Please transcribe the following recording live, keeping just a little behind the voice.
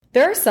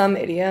There are some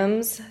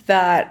idioms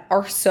that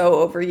are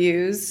so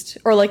overused,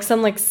 or like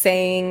some like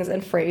sayings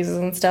and phrases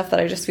and stuff that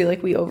I just feel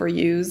like we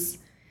overuse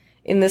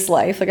in this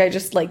life. Like I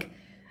just like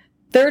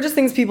there are just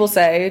things people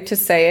say to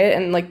say it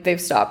and like they've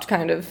stopped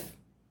kind of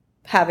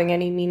having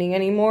any meaning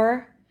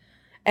anymore.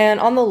 And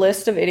on the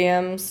list of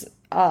idioms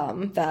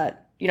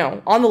that,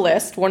 on the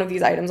list, one of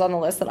these items on the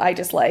list that I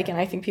dislike and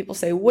I think people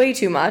say way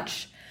too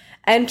much,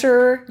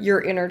 enter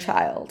your inner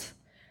child.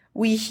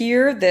 We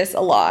hear this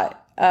a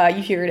lot.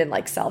 You hear it in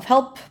like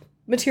self-help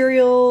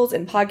materials,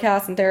 in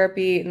podcasts and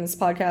therapy, in this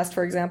podcast,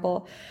 for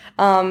example.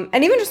 And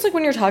even just like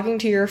when you're talking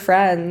to your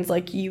friends,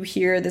 like you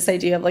hear this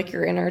idea of like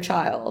your inner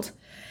child.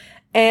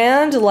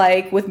 And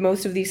like with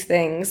most of these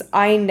things,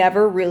 I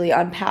never really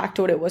unpacked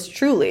what it was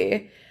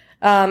truly.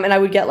 And I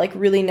would get like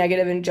really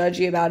negative and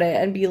judgy about it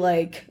and be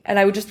like, and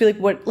I would just be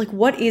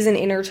what is an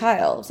inner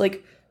child?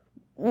 Like,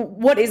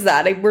 what is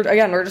that?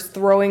 We're just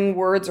throwing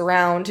words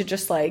around to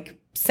just like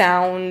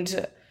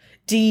sound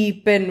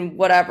deep and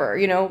whatever,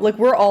 like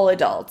we're all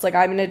adults. Like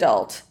I'm an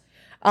adult.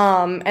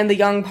 And the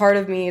young part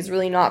of me is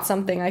really not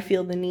something I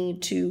feel the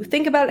need to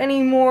think about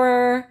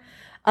anymore.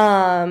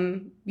 I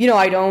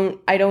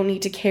don't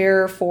need to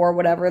care for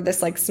whatever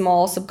this like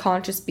small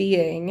subconscious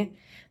being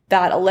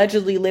that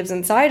allegedly lives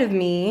inside of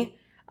me,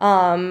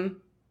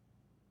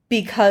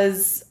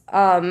 because,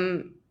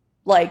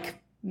 like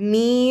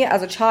me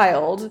as a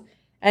child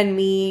and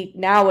me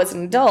now as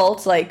an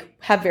adult, like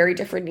have very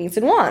different needs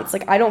and wants.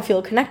 Like I don't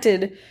feel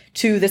connected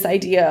to this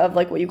idea of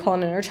like what you call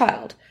an inner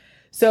child.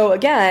 So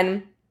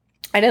again,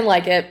 I didn't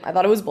like it. I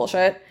thought it was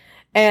bullshit.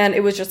 And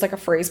it was just like a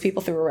phrase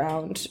people threw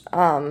around.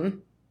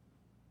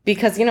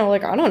 Because,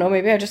 like, I don't know,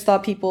 maybe I just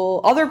thought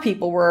other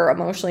people were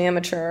emotionally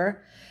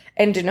immature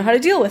and didn't know how to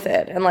deal with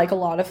it. And like a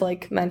lot of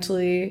like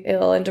mentally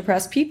ill and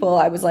depressed people,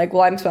 I was like,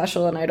 well, I'm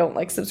special and I don't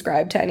like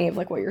subscribe to any of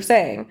like what you're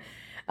saying.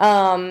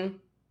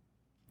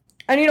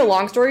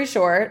 Long story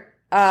short,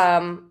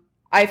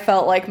 I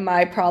felt like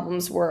my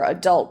problems were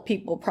adult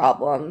people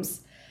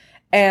problems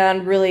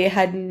and really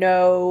had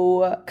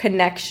no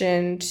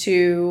connection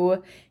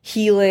to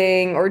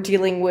healing or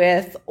dealing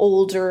with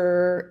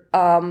older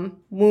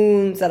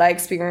wounds that I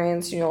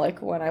experienced,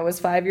 like when I was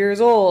 5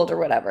 years old or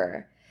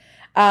whatever.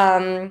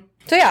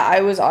 So yeah, I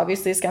was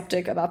obviously a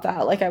skeptic about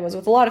that, like I was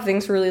with a lot of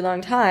things for a really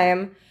long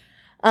time.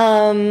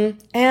 And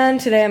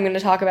today I'm going to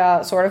talk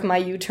about sort of my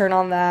U-turn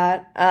on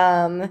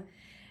that.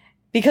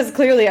 Because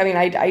clearly, I mean,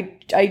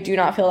 I do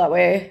not feel that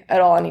way at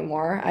all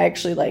anymore. I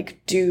actually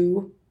like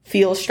do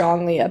feel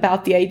strongly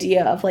about the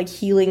idea of like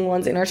healing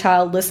one's inner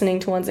child, listening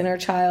to one's inner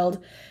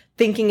child,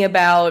 thinking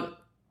about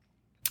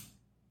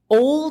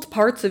old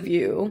parts of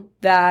you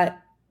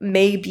that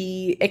may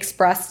be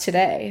expressed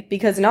today,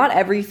 because not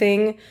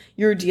everything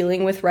you're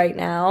dealing with right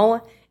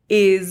now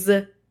is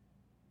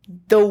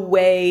the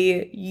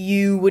way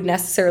you would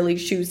necessarily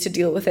choose to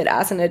deal with it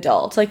as an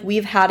adult. Like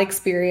we've had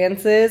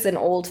experiences and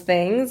old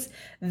things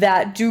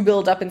that do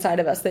build up inside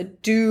of us,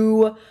 that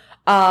do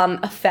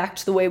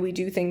affect the way we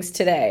do things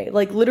today.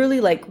 Like literally,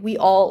 like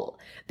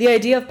the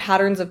idea of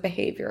patterns of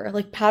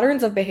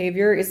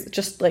behavior is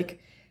just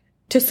like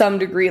to some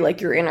degree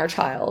like your inner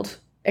child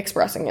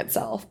expressing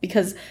itself,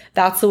 because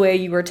that's the way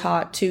you were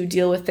taught to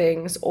deal with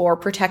things or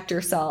protect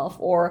yourself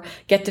or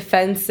get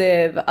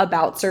defensive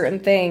about certain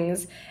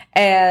things.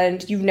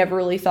 And you've never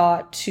really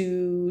thought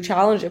to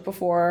challenge it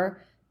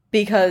before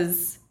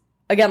because,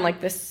 again,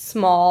 like this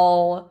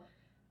small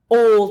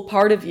old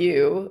part of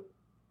you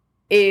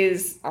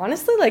is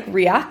honestly like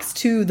reacts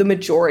to the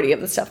majority of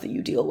the stuff that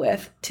you deal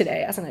with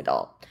today as an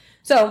adult.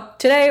 So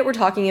today we're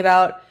talking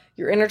about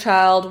your inner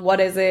child, what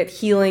is it,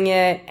 healing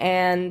it,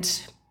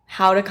 and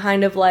how to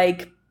kind of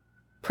like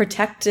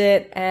protect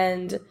it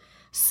and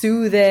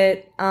soothe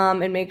it,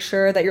 and make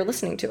sure that you're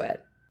listening to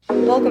it.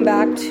 Welcome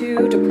back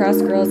to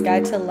Depressed Girl's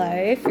Guide to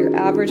Life, your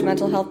average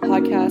mental health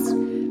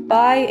podcast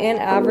by an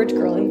average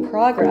girl in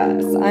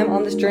progress. I'm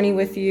on this journey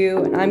with you,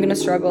 and I'm going to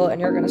struggle, and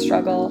you're going to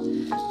struggle,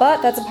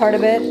 but that's a part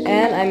of it,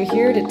 and I'm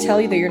here to tell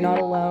you that you're not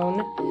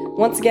alone.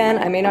 Once again,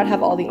 I may not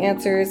have all the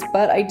answers,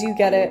 but I do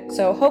get it,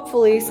 so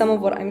hopefully some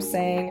of what I'm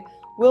saying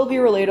will be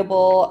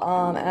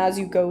relatable as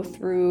you go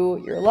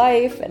through your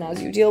life and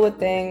as you deal with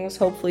things.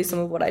 Hopefully some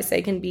of what I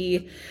say can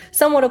be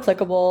somewhat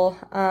applicable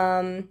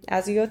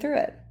as you go through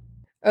it.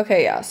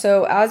 Okay, yeah,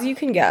 so as you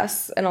can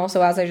guess, and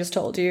also as I just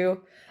told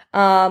you,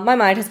 my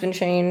mind has been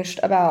changed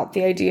about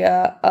the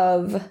idea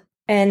of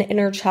an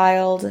inner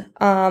child.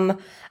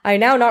 I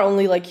now not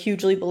only like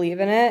hugely believe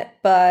in it,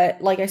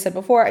 but like I said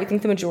before, I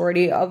think the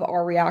majority of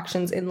our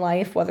reactions in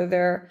life, whether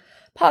they're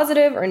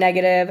positive or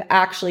negative,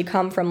 actually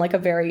come from like a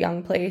very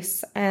young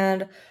place,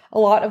 and a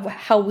lot of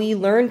how we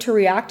learned to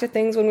react to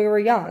things when we were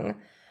young.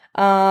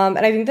 And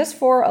I think this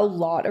for a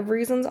lot of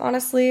reasons,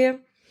 honestly.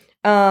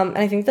 And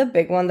I think the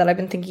big one that I've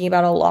been thinking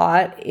about a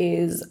lot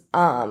is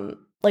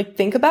like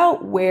think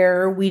about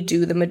where we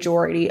do the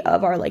majority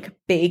of our like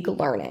big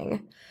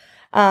learning.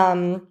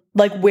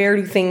 Like where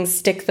do things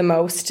stick the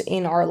most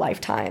in our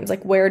lifetimes?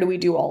 Like where do we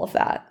do all of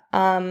that?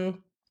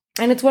 And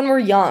it's when we're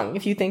young,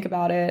 if you think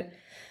about it.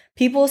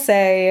 people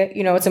say,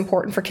 you know, it's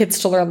important for kids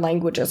to learn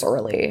languages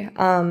early,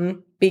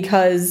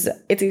 because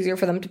it's easier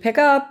for them to pick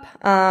up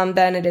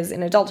than it is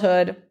in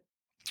adulthood.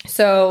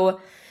 So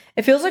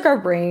it feels like our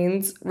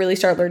brains really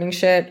start learning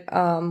shit,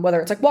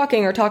 whether it's like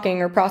walking or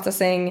talking or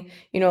processing,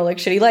 you know, like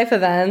shitty life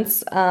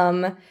events.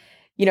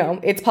 You know,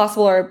 it's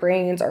possible our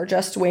brains are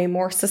just way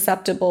more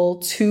susceptible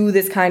to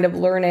this kind of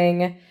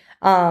learning.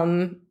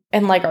 And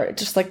like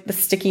just like the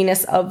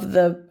stickiness of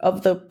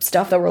the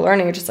stuff that we're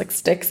learning, it just like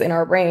sticks in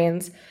our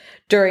brains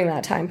during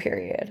that time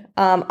period.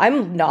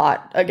 I'm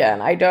not,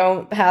 again, I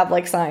don't have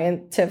like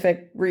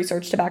scientific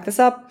research to back this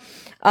up.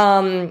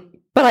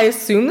 But I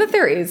assume that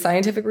there is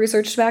scientific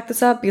research to back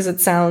this up because it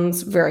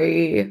sounds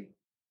very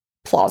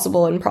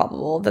plausible and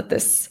probable that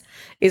this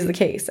is the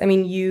case. I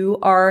mean, you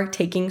are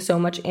taking so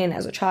much in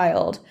as a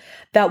child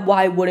that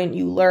why wouldn't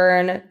you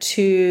learn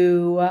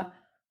to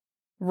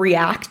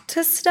react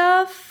to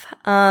stuff?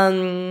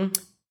 And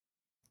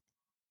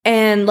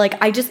like,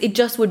 it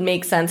just would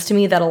make sense to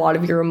me that a lot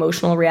of your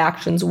emotional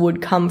reactions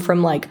would come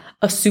from like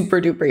a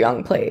super duper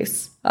young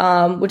place,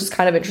 which is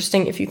kind of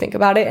interesting if you think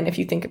about it. And if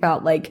you think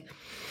about like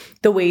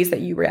the ways that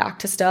you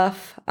react to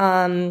stuff,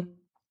 and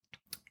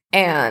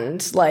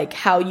like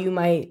how you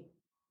might,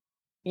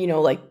 you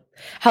know, like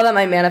how that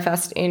might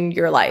manifest in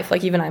your life.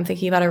 Like even I'm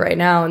thinking about it right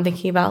now and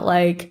thinking about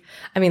like,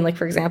 I mean, like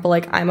for example,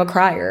 like I'm a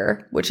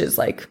crier, which is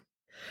like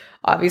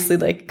obviously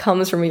like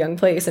comes from a young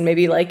place. And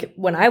maybe like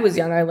when I was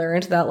young, I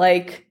learned that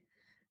like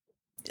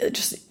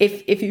just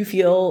if you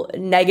feel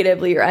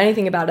negatively or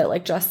anything about it,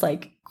 like just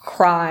like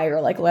cry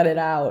or like let it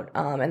out.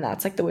 And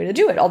that's like the way to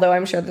do it. Although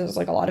I'm sure there's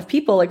like a lot of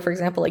people, like for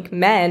example, like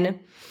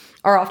men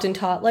are often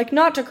taught like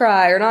not to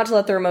cry or not to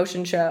let their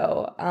emotion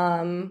show,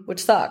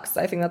 which sucks.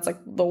 I think that's like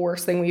the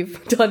worst thing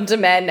we've done to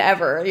men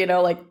ever. You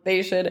know, like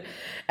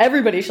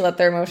everybody should let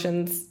their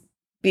emotions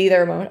be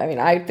their emotion. I mean,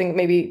 I think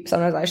maybe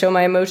sometimes I show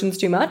my emotions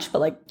too much, but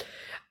like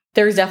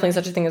there's definitely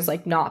such a thing as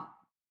like not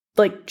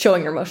like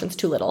showing your emotions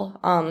too little,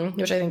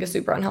 which I think is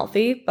super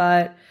unhealthy.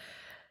 But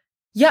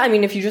yeah, I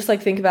mean, if you just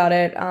like think about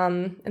it,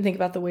 and think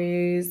about the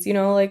ways, you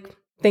know, like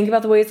think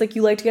about the ways like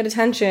you like to get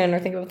attention, or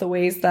think about the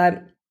ways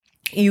that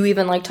you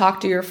even like talk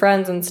to your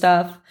friends and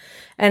stuff,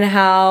 and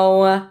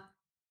how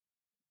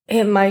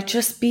it might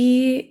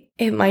be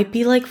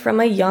like from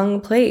a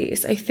young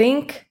place. I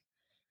think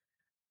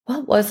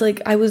what was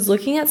like, I was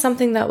looking at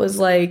something that was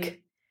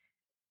like,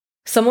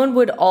 someone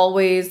would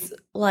always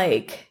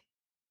like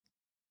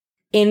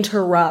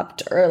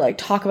interrupt or like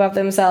talk about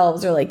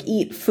themselves or like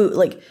eat food.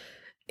 Like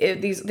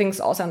these things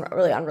all sound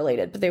really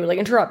unrelated, but they would like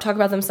interrupt, talk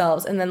about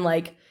themselves, and then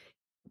like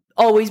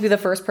always be the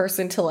first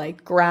person to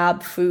like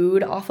grab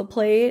food off a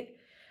plate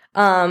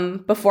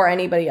before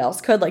anybody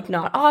else could, like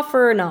not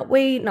offer, not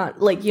wait,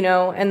 not like, you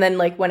know. And then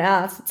like when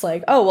asked, it's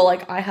like, oh well,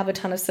 like I have a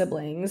ton of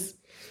siblings,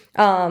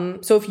 so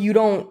if you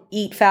don't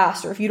eat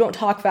fast, or if you don't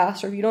talk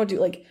fast, or if you don't do,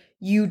 like,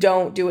 you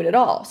don't do it at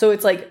all. So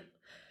it's like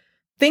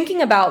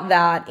thinking about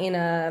that in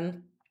a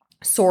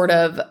sort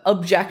of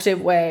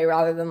objective way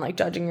rather than like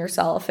judging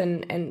yourself,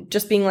 and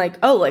just being like,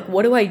 oh, like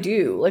what do I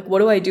do? Like what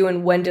do I do,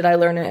 and when did I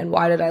learn it, and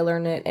why did I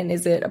learn it, and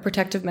is it a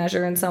protective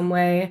measure in some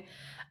way?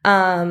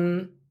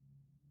 And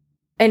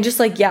just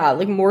like, yeah,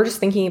 like more just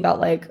thinking about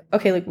like,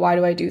 okay, like why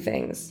do I do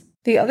things?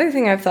 The other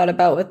thing I've thought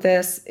about with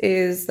this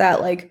is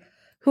that like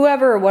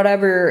whoever or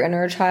whatever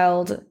inner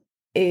child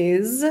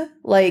is,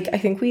 like I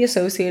think we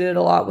associate it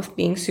a lot with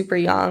being super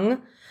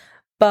young,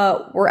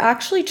 but we're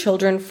actually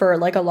children for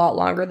like a lot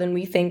longer than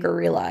we think or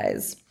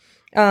realize.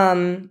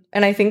 And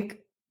I think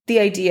the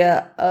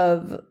idea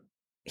of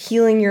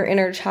healing your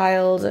inner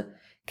child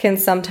can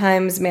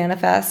sometimes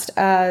manifest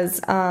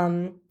as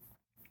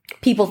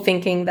people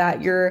thinking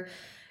that you're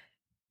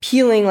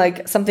healing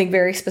like something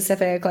very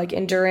specific, like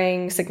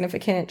enduring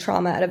significant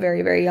trauma at a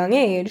very, very young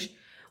age,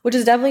 which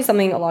is definitely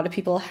something a lot of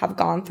people have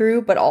gone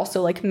through, but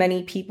also like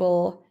many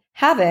people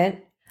haven't,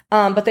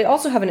 but they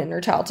also have an inner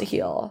child to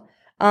heal.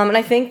 And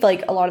I think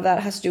like a lot of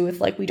that has to do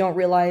with like we don't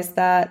realize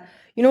that,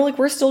 you know, like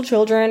we're still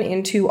children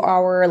into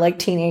our like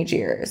teenage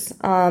years.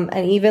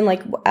 And even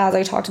like as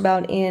I talked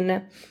about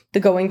in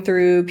the Going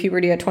Through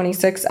Puberty at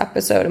 26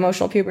 episode,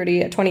 Emotional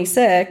Puberty at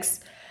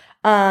 26,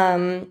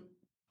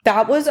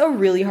 that was a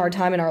really hard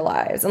time in our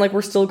lives. And like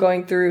we're still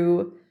going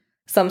through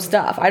some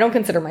stuff. I don't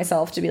consider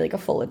myself to be like a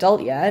full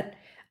adult yet.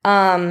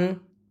 And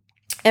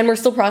we're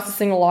still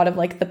processing a lot of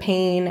like the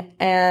pain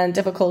and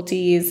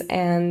difficulties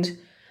and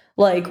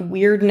like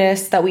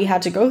weirdness that we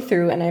had to go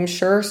through. And I'm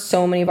sure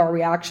so many of our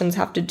reactions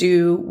have to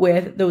do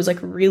with those like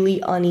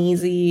really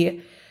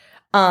uneasy,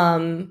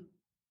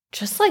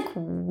 just like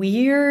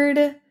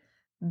weird,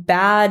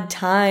 bad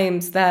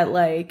times that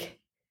like,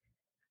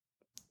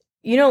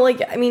 you know,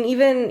 like, I mean,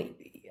 even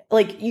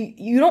like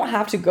you don't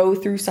have to go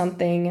through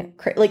something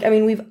like, I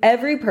mean,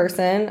 every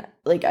person,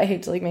 like, I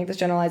hate to like make this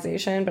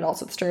generalization, but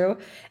also it's true.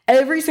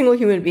 Every single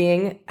human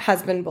being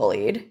has been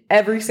bullied,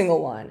 every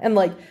single one. And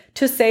like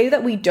to say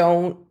that we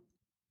don't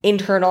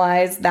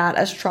internalize that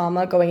as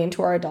trauma going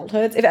into our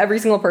adulthoods, if every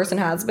single person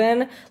has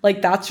been,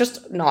 like, that's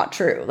just not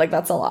true. Like,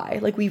 that's a lie.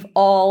 Like we are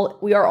all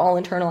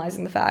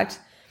internalizing the fact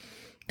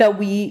that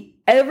we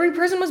every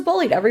person was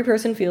bullied. Every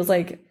person feels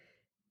like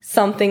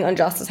something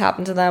unjust has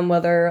happened to them,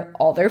 whether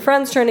all their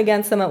friends turned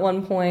against them at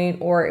one point,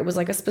 or it was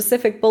like a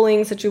specific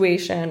bullying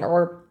situation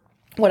or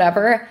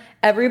whatever.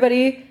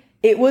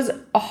 It was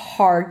a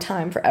hard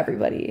time for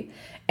everybody.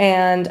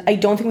 And I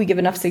don't think we give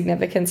enough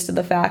significance to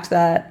the fact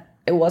that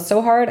it was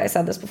so hard. I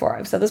said this before.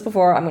 I've said this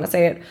before. I'm going to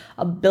say it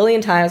a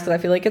billion times because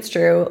I feel like it's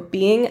true.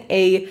 Being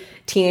a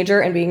teenager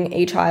and being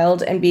a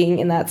child and being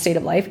in that state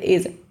of life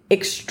is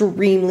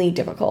extremely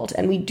difficult.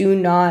 And we do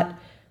not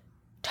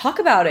talk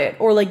about it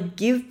or like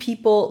give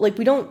people, like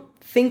we don't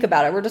think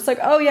about it. We're just like,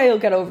 oh yeah, you'll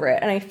get over it.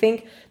 And I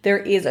think there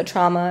is a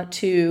trauma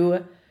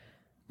to,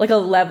 like a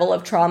level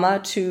of trauma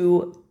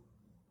to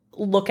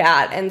look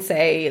at and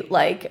say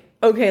like,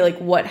 okay, like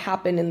what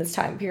happened in this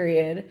time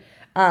period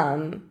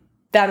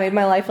that made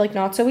my life like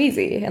not so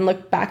easy, and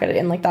look back at it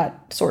in like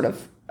that sort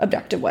of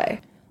objective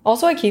way.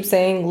 Also, I keep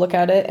saying look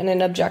at it in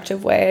an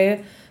objective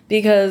way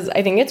because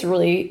I think it's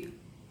really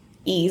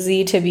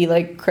easy to be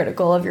like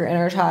critical of your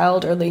inner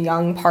child or the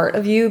young part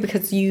of you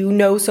because you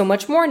know so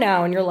much more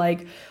now, and you're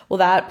like, well,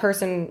 that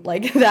person,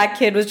 like that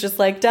kid was just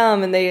like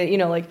dumb and they, you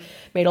know, like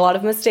made a lot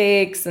of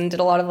mistakes and did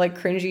a lot of like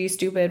cringy,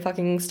 stupid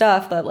fucking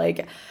stuff that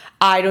like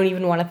I don't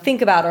even want to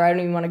think about or I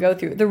don't even want to go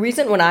through. The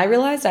reason when I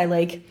realized I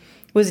like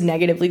was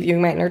negatively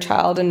viewing my inner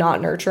child and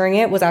not nurturing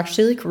it was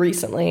actually like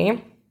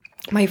recently.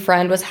 My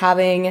friend was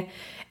having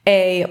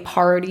a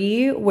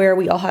party where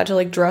we all had to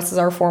like dress as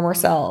our former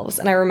selves.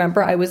 And I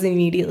remember I was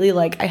immediately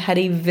like, I had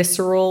a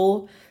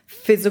visceral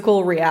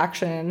physical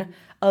reaction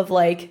of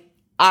like,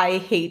 I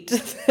hate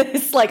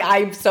this. Like,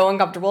 I'm so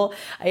uncomfortable.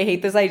 I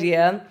hate this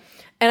idea.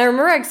 And I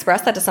remember I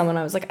expressed that to someone.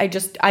 I was like,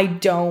 I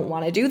don't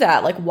want to do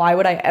that. Like, why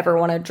would I ever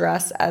want to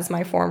dress as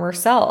my former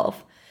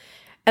self?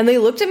 And they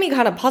looked at me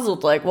kind of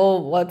puzzled, like,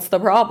 well, what's the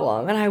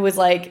problem? And I was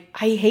like,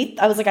 I hate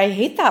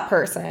that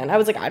person. I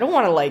was like, I don't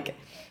want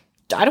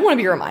to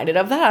be reminded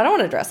of that. I don't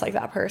want to dress like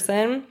that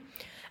person.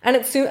 And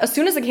as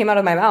soon as it came out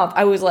of my mouth,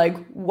 I was like,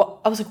 what?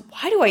 I was like,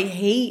 why do I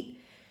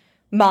hate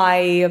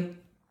my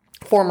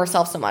former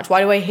self so much?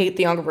 Why do I hate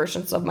the younger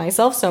versions of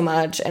myself so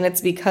much? And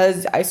it's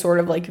because I sort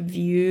of like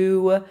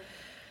view,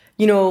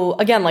 you know,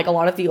 again, like a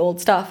lot of the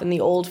old stuff and the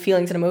old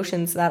feelings and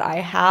emotions that I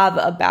have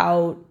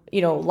about,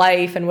 you know,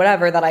 life and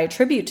whatever that I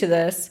attribute to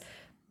this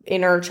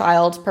inner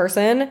child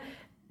person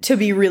to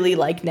be really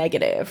like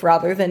negative,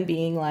 rather than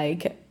being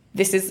like,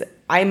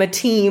 I'm a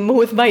team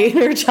with my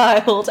inner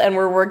child and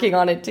we're working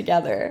on it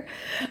together.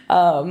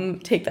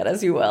 Take that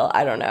as you will.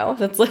 I don't know.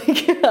 That's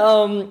like,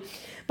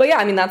 but yeah,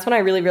 I mean, that's when I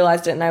really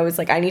realized it. And I was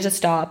like, I need to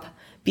stop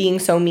being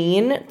so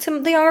mean to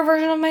the younger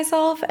version of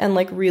myself and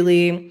like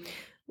really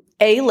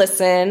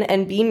listen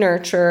and be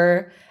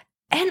nurture.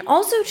 And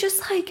also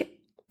just like,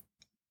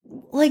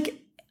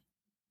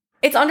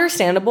 it's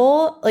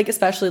understandable, like,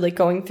 especially like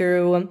going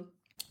through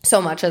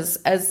so much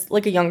as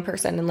like a young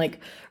person, and like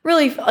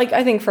really like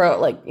I think for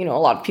like, you know, a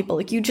lot of people,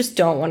 like you just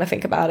don't want to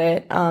think about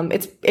it.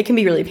 It can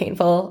be really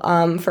painful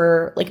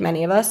for like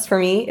many of us. For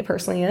me, it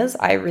personally is.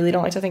 I really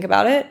don't like to think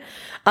about it.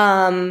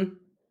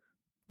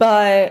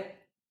 But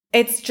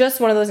it's just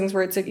one of those things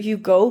where it's like if you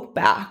go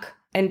back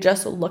and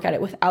just look at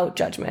it without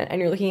judgment, and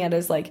you're looking at it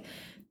as like,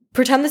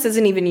 pretend this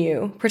isn't even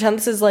you. Pretend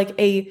this is like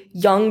a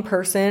young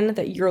person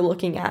that you're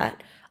looking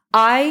at.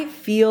 I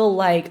feel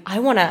like I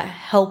want to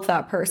help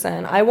that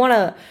person. I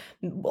want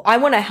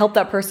to help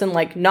that person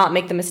like not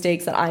make the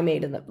mistakes that I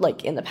made in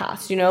the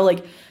past, you know,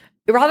 like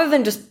rather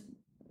than just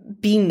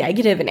be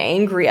negative and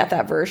angry at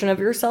that version of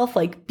yourself,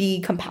 like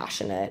be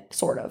compassionate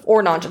sort of,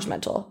 or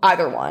non-judgmental,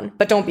 either one,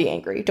 but don't be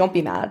angry. Don't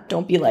be mad.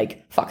 Don't be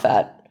like, fuck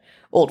that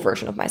old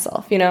version of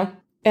myself, you know?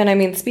 And I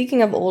mean,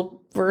 speaking of old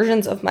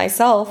versions of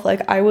myself,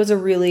 like I was a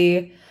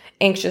really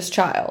anxious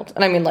child.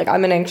 And I mean, like,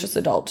 I'm an anxious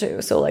adult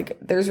too. So like,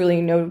 there's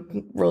really no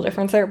real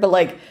difference there. But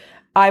like,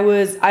 I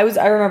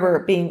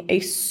remember being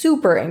a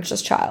super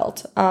anxious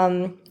child.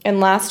 And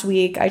last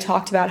week I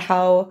talked about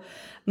how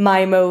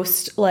my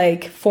most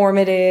like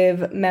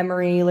formative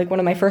memory, like one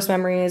of my first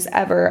memories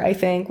ever, I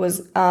think was,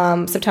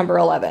 September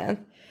 11th.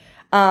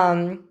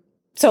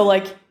 So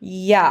like,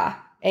 yeah,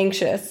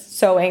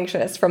 so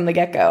anxious from the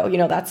get-go, you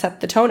know, that set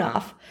the tone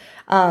off,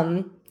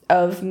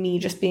 of me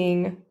just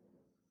being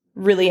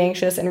really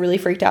anxious and really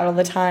freaked out all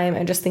the time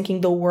and just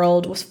thinking the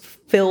world was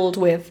filled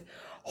with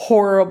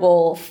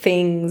horrible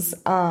things,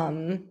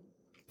 and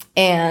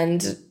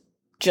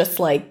just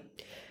like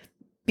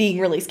being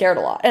really scared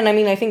a lot. And I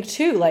mean, I think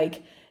too,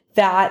 like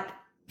that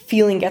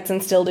feeling gets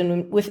instilled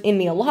within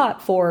me a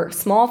lot for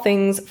small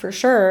things for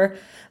sure,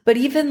 but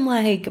even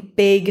like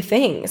big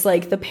things.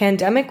 Like the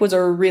pandemic was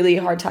a really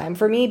hard time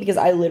for me because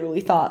I literally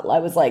thought I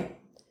was like,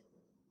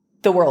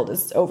 the world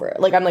is over.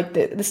 Like, I'm like,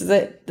 this is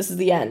it. This is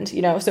the end,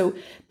 you know? So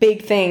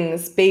big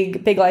things,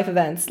 big life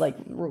events, like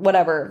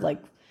whatever,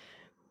 like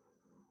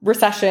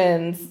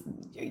recessions,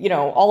 you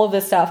know, all of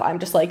this stuff. I'm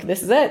just like,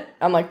 this is it.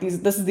 I'm like,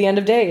 this is the end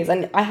of days.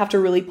 And I have to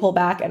really pull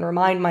back and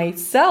remind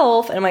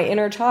myself and my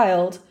inner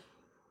child,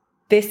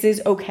 this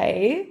is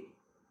okay.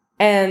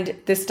 And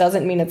this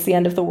doesn't mean it's the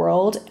end of the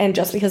world. And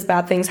just because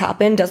bad things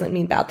happen doesn't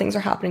mean bad things are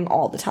happening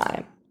all the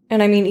time.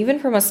 And I mean, even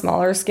from a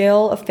smaller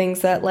scale of things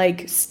that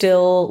like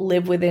still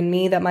live within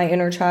me that my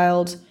inner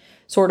child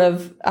sort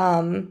of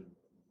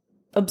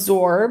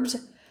absorbed.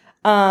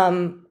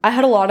 I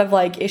had a lot of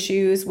like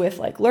issues with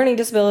like learning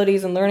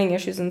disabilities and learning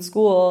issues in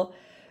school.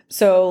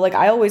 So like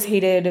I always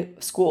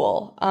hated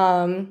school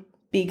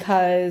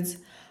because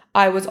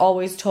I was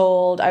always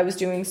told I was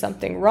doing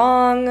something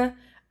wrong.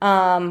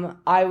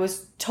 I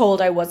was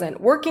told I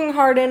wasn't working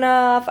hard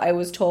enough. I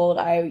was told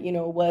I,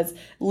 was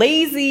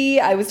lazy.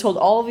 I was told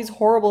all of these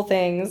horrible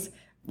things,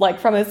 like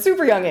from a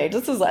super young age.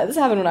 This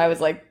happened when I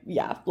was like,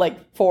 yeah,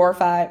 like 4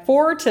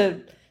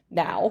 to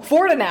now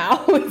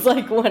is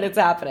like when it's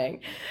happening.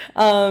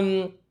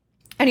 And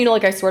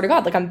like, I swear to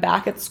God, like I'm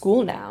back at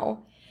school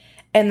now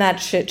and that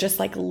shit just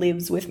like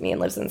lives with me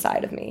and lives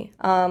inside of me.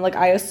 Like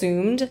I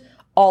assumed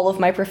all of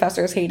my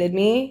professors hated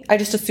me. I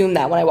just assumed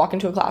that when I walk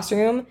into a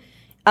classroom.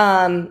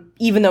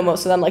 Even though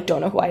most of them like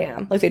don't know who I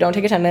am. Like they don't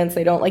take attendance,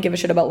 they don't like give a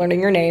shit about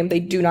learning your name, they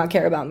do not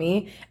care about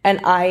me.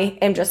 And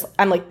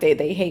I'm like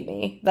they hate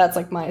me. That's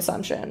like my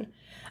assumption.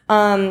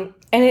 And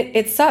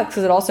it sucks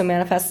because it also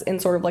manifests in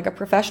sort of like a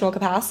professional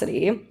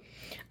capacity.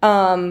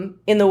 In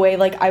the way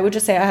like I would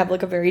just say I have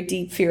like a very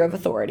deep fear of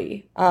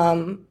authority.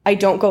 I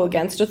don't go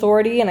against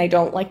authority and I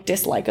don't like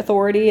dislike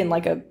authority in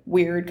like a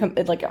weird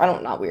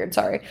not weird,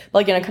 sorry, but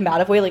like in a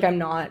combative way. Like I'm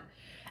not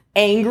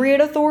angry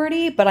at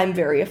authority, but I'm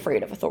very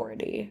afraid of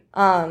authority.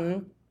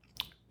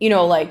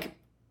 Like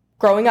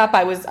growing up,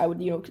 I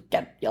would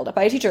get yelled at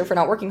by a teacher for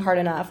not working hard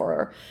enough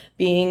or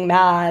being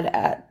bad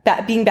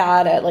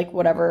at like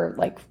whatever,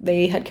 like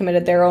they had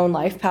committed their own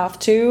life path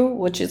to,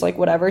 which is like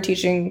whatever,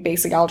 teaching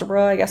basic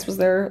algebra, I guess was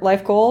their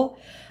life goal.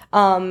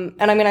 And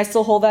I mean, I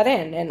still hold that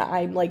in and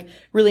I'm like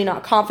really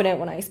not confident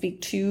when I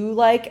speak to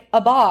like a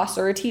boss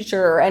or a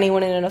teacher or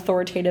anyone in an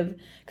authoritative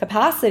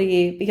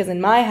capacity because in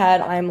my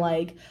head, I'm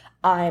like,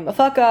 I'm a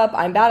fuck up,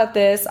 I'm bad at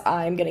this,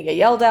 I'm gonna get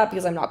yelled at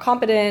because I'm not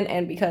competent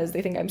and because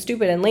they think I'm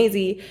stupid and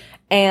lazy.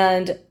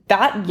 And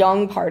that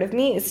young part of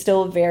me is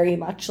still very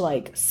much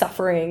like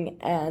suffering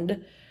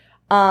and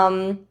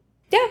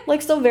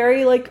like still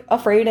very like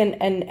afraid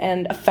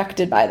and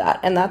affected by that.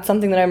 And that's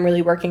something that I'm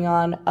really working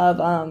on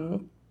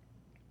of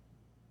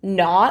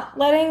not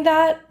letting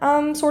that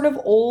sort of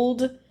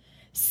old,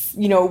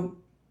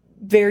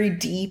 very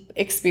deep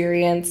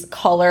experience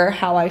color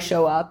how I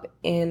show up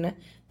in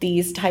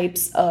these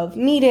types of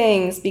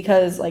meetings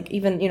because like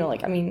even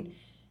I mean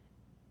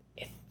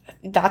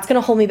that's going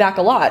to hold me back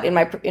a lot in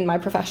my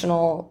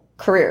professional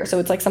career. So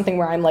it's like something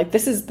where I'm like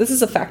this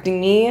is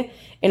affecting me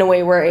in a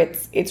way where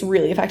it's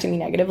really affecting me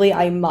negatively.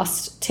 I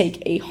must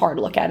take a hard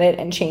look at it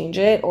and change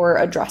it or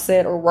address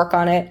it or work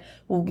on it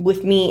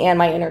with me and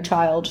my inner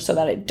child so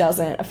that it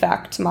doesn't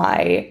affect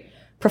my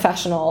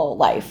professional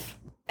life.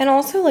 And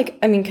also like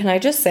I mean can I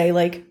just say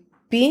like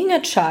being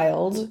a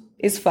child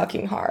is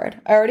fucking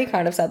hard. I already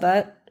kind of said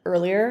that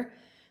earlier,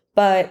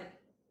 but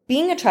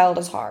being a child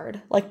is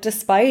hard. Like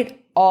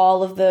despite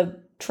all of the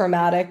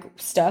traumatic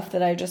stuff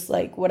that I just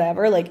like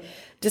whatever, like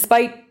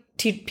despite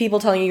people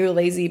telling you you're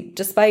lazy,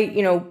 despite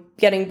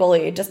getting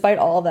bullied, despite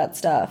all of that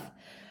stuff,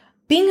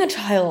 being a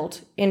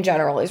child in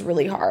general is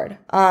really hard.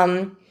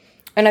 And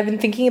I've been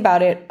thinking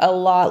about it a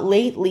lot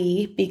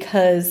lately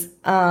because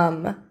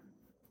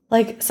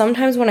like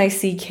sometimes when I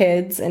see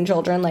kids and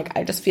children, like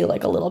I just feel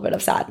like a little bit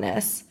of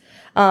sadness.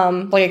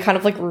 Like it kind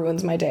of like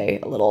ruins my day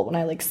a little when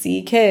I like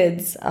see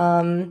kids,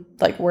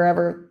 like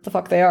wherever the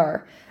fuck they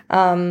are,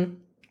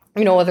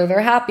 whether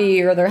they're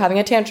happy or they're having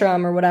a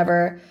tantrum or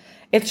whatever.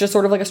 It's just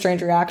sort of like a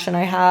strange reaction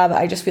I have.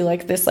 I just feel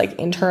like this like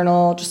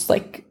internal, just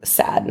like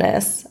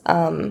sadness.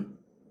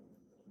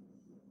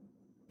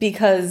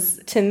 Because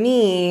to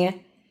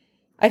me,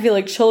 I feel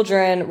like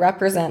children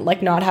represent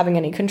like not having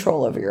any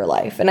control over your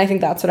life. And I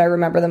think that's what I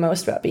remember the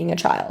most about being a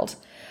child.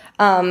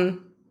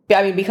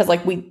 I mean, because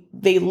like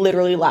they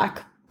literally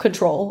lack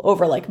control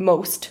over like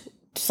most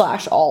 /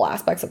 all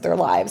aspects of their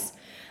lives.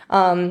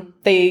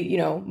 They,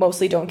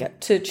 mostly don't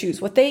get to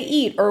choose what they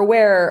eat or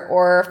wear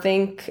or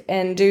think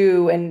and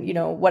do and,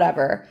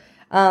 whatever.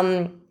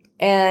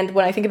 And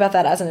when I think about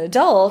that as an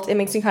adult, it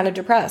makes me kind of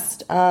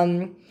depressed.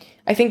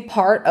 I think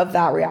part of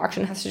that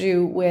reaction has to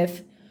do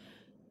with,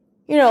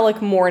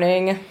 like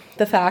mourning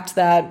the fact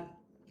that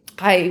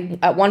I,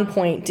 at one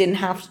point, didn't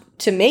have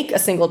to make a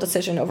single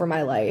decision over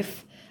my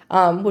life.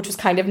 Which was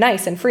kind of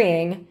nice and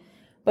freeing,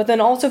 but then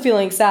also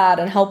feeling sad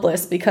and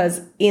helpless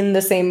because in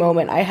the same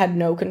moment I had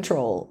no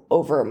control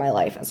over my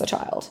life as a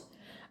child.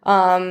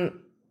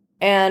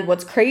 And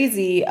what's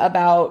crazy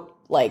about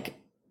like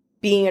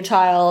being a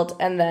child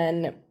and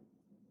then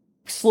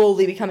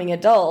slowly becoming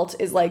adult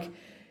is like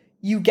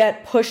you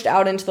get pushed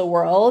out into the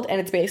world and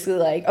it's basically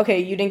like, okay,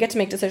 you didn't get to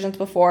make decisions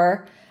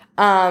before,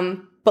 but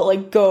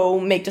like go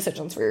make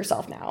decisions for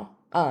yourself now.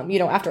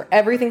 After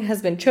everything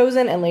has been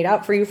chosen and laid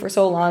out for you for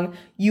so long,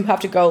 you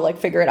have to go like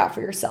figure it out for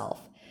yourself.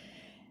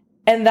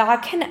 And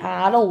that can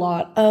add a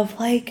lot of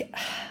like,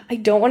 I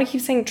don't want to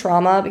keep saying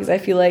trauma because I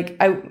feel like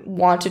I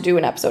want to do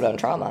an episode on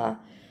trauma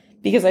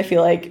because I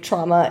feel like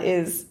trauma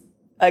is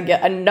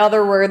again,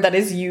 another word that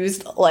is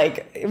used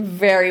like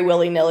very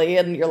willy-nilly,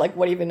 and you're like,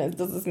 what even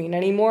does this mean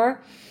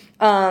anymore?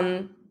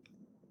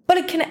 But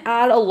it can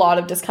add a lot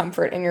of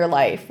discomfort in your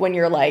life when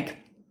you're like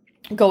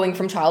going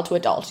from child to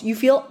adult.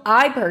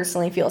 I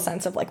personally feel a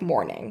sense of like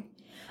mourning.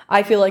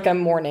 I feel like I'm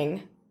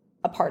mourning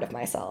a part of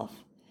myself.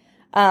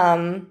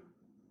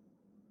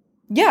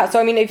 Yeah, so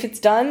I mean, if it's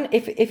done,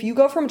 if you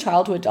go from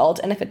child to adult,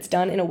 and if it's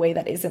done in a way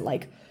that isn't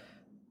like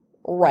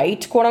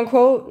right, quote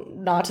unquote,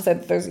 not to say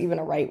that there's even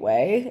a right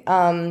way,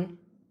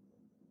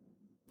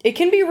 it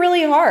can be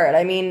really hard.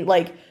 I mean,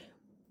 like,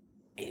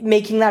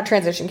 making that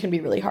transition can be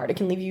really hard. It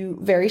can leave you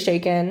very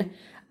shaken,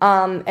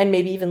 and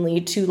maybe even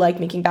lead to like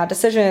making bad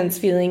decisions,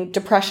 feeling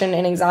depression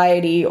and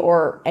anxiety,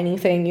 or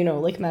anything, you know,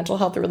 like mental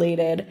health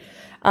related.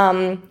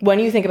 When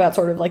you think about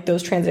sort of like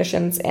those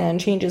transitions and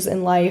changes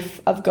in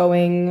life of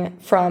going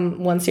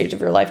from one stage of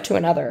your life to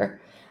another,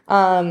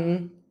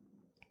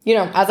 you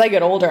know, as I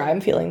get older,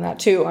 I'm feeling that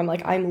too. I'm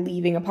like, I'm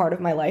leaving a part of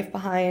my life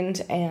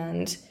behind,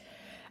 and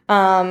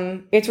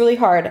it's really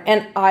hard.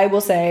 And I will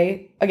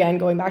say, again,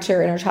 going back to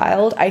your inner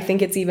child, I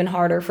think it's even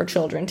harder for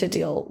children to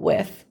deal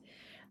with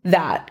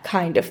that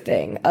kind of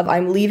thing of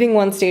I'm leaving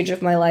one stage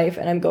of my life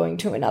and I'm going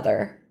to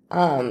another.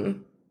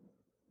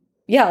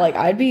 Yeah, like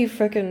I'd be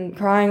freaking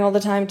crying all the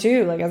time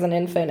too, like as an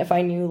infant, if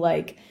I knew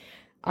like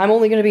I'm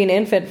only going to be an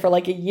infant for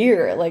like a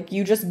year. Like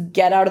you just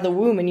get out of the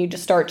womb and you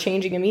just start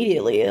changing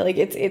immediately. Like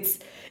it's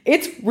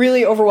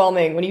really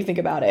overwhelming when you think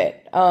about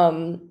it.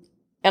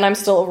 And I'm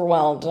still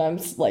overwhelmed, and I'm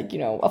like, you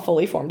know, a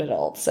fully formed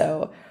adult.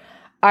 So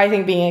I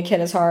think being a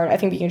kid is hard. I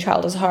think being a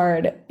child is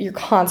hard. You're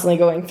constantly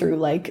going through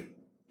like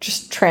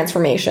just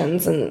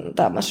transformations, and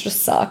that must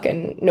just suck,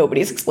 and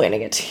nobody's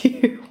explaining it to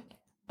you.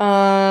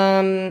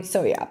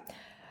 So yeah.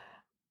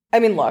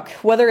 I mean, look,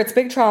 whether it's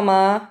big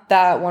trauma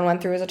that one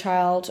went through as a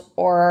child,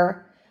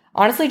 or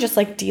honestly just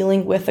like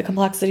dealing with the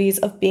complexities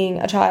of being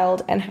a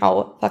child and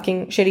how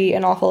fucking shitty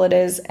and awful it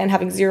is, and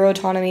having zero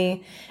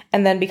autonomy,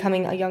 and then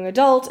becoming a young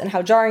adult and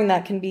how jarring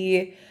that can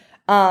be.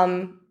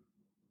 And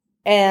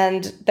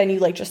then you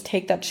like just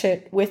take that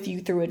shit with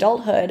you through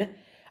adulthood.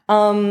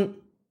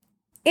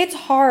 It's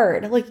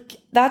hard. Like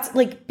that's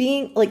like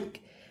being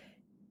like,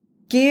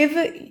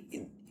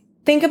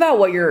 think about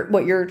what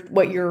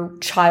your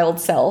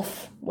child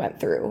self went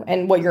through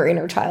and what your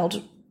inner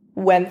child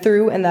went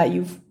through, and that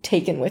you've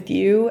taken with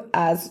you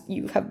as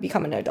you have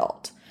become an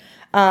adult.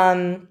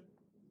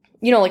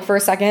 You know, like for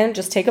a second,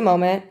 just take a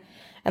moment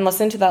and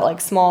listen to that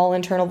like small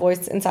internal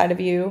voice inside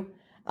of you.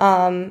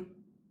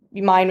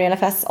 Mine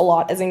manifests a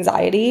lot as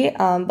anxiety,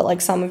 but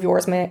like some of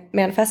yours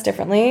manifest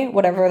differently.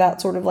 Whatever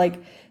that sort of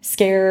like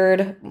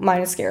scared,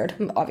 mine is scared,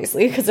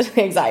 obviously, because of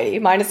anxiety.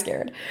 Mine is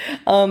scared.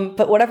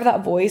 But whatever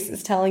that voice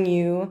is telling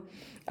you,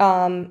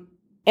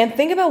 and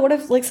think about what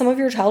if like some of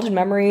your childhood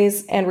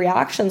memories and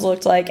reactions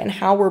looked like, and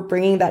how we're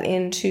bringing that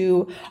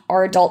into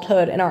our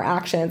adulthood and our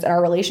actions and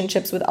our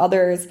relationships with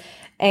others.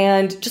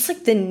 And just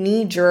like the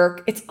knee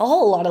jerk, it's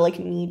all a lot of like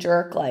knee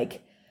jerk,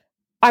 like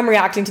I'm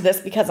reacting to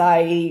this because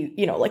I,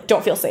 you know, like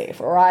don't feel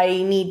safe, or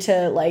I need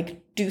to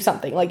like do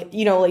something, like,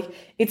 you know, like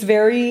it's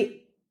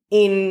very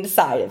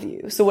inside of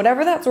you. So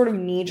whatever that sort of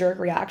knee jerk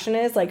reaction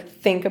is, like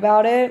think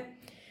about it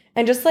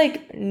and just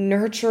like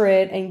nurture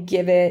it and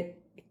give it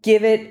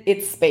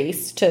its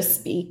space to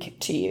speak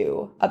to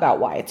you about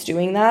why it's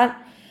doing that,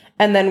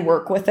 and then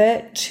work with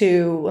it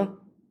to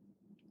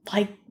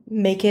like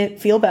make it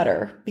feel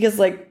better. Because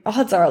like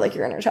odds are like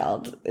your inner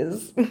child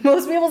is,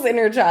 most people's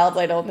inner childs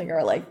I don't think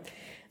are like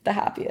the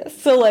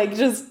happiest. So like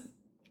just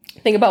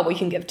think about what you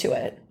can give to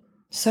it.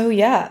 So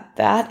yeah,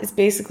 that is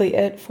basically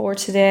it for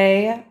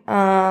today.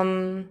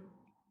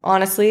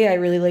 Honestly, I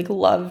really like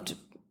loved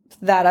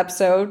that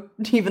episode,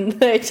 even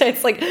though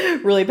it's like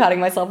really patting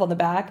myself on the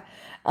back.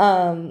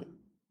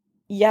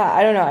 Yeah,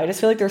 I don't know. I just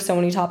feel like there's so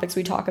many topics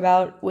we talk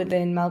about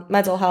within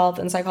mental health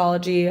and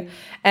psychology,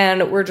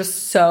 and we're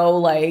just so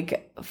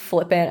like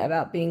flippant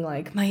about being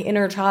like my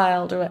inner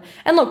child, or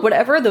and look,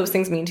 whatever those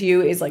things mean to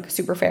you is like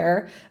super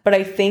fair. But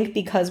I think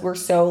because we're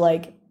so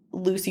like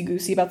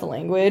loosey-goosey about the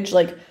language,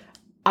 like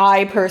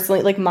I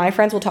personally, like my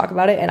friends will talk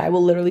about it and I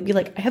will literally be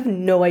like, I have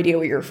no idea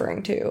what you're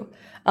referring to.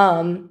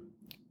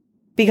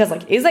 Because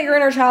like, is that your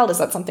inner child? Is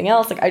that something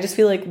else? Like, I just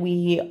feel like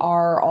we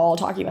are all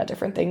talking about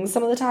different things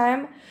some of the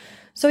time.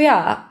 So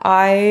yeah,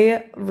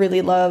 I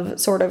really love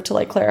sort of to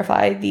like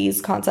clarify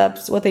these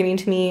concepts, what they mean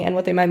to me and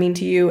what they might mean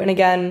to you. And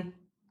again,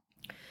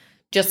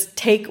 just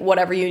take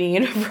whatever you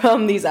need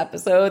from these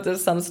episodes. If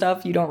some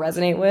stuff you don't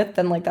resonate with,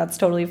 then like that's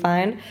totally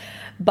fine.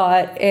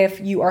 But if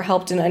you are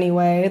helped in any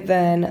way,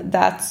 then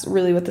that's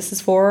really what this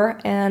is for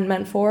and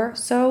meant for.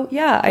 So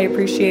yeah, I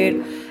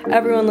appreciate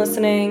everyone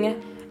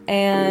listening.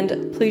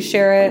 And please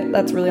share it.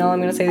 That's really all I'm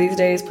going to say these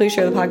days. Please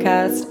share the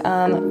podcast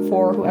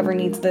for whoever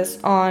needs this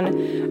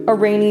on a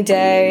rainy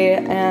day,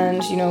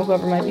 and, you know,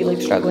 whoever might be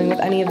like struggling with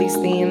any of these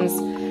themes.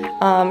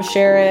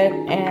 Share it,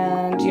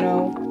 and, you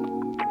know,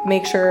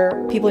 make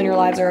sure people in your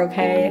lives are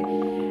okay.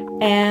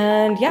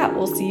 And yeah,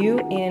 we'll see you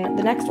in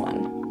the next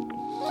one.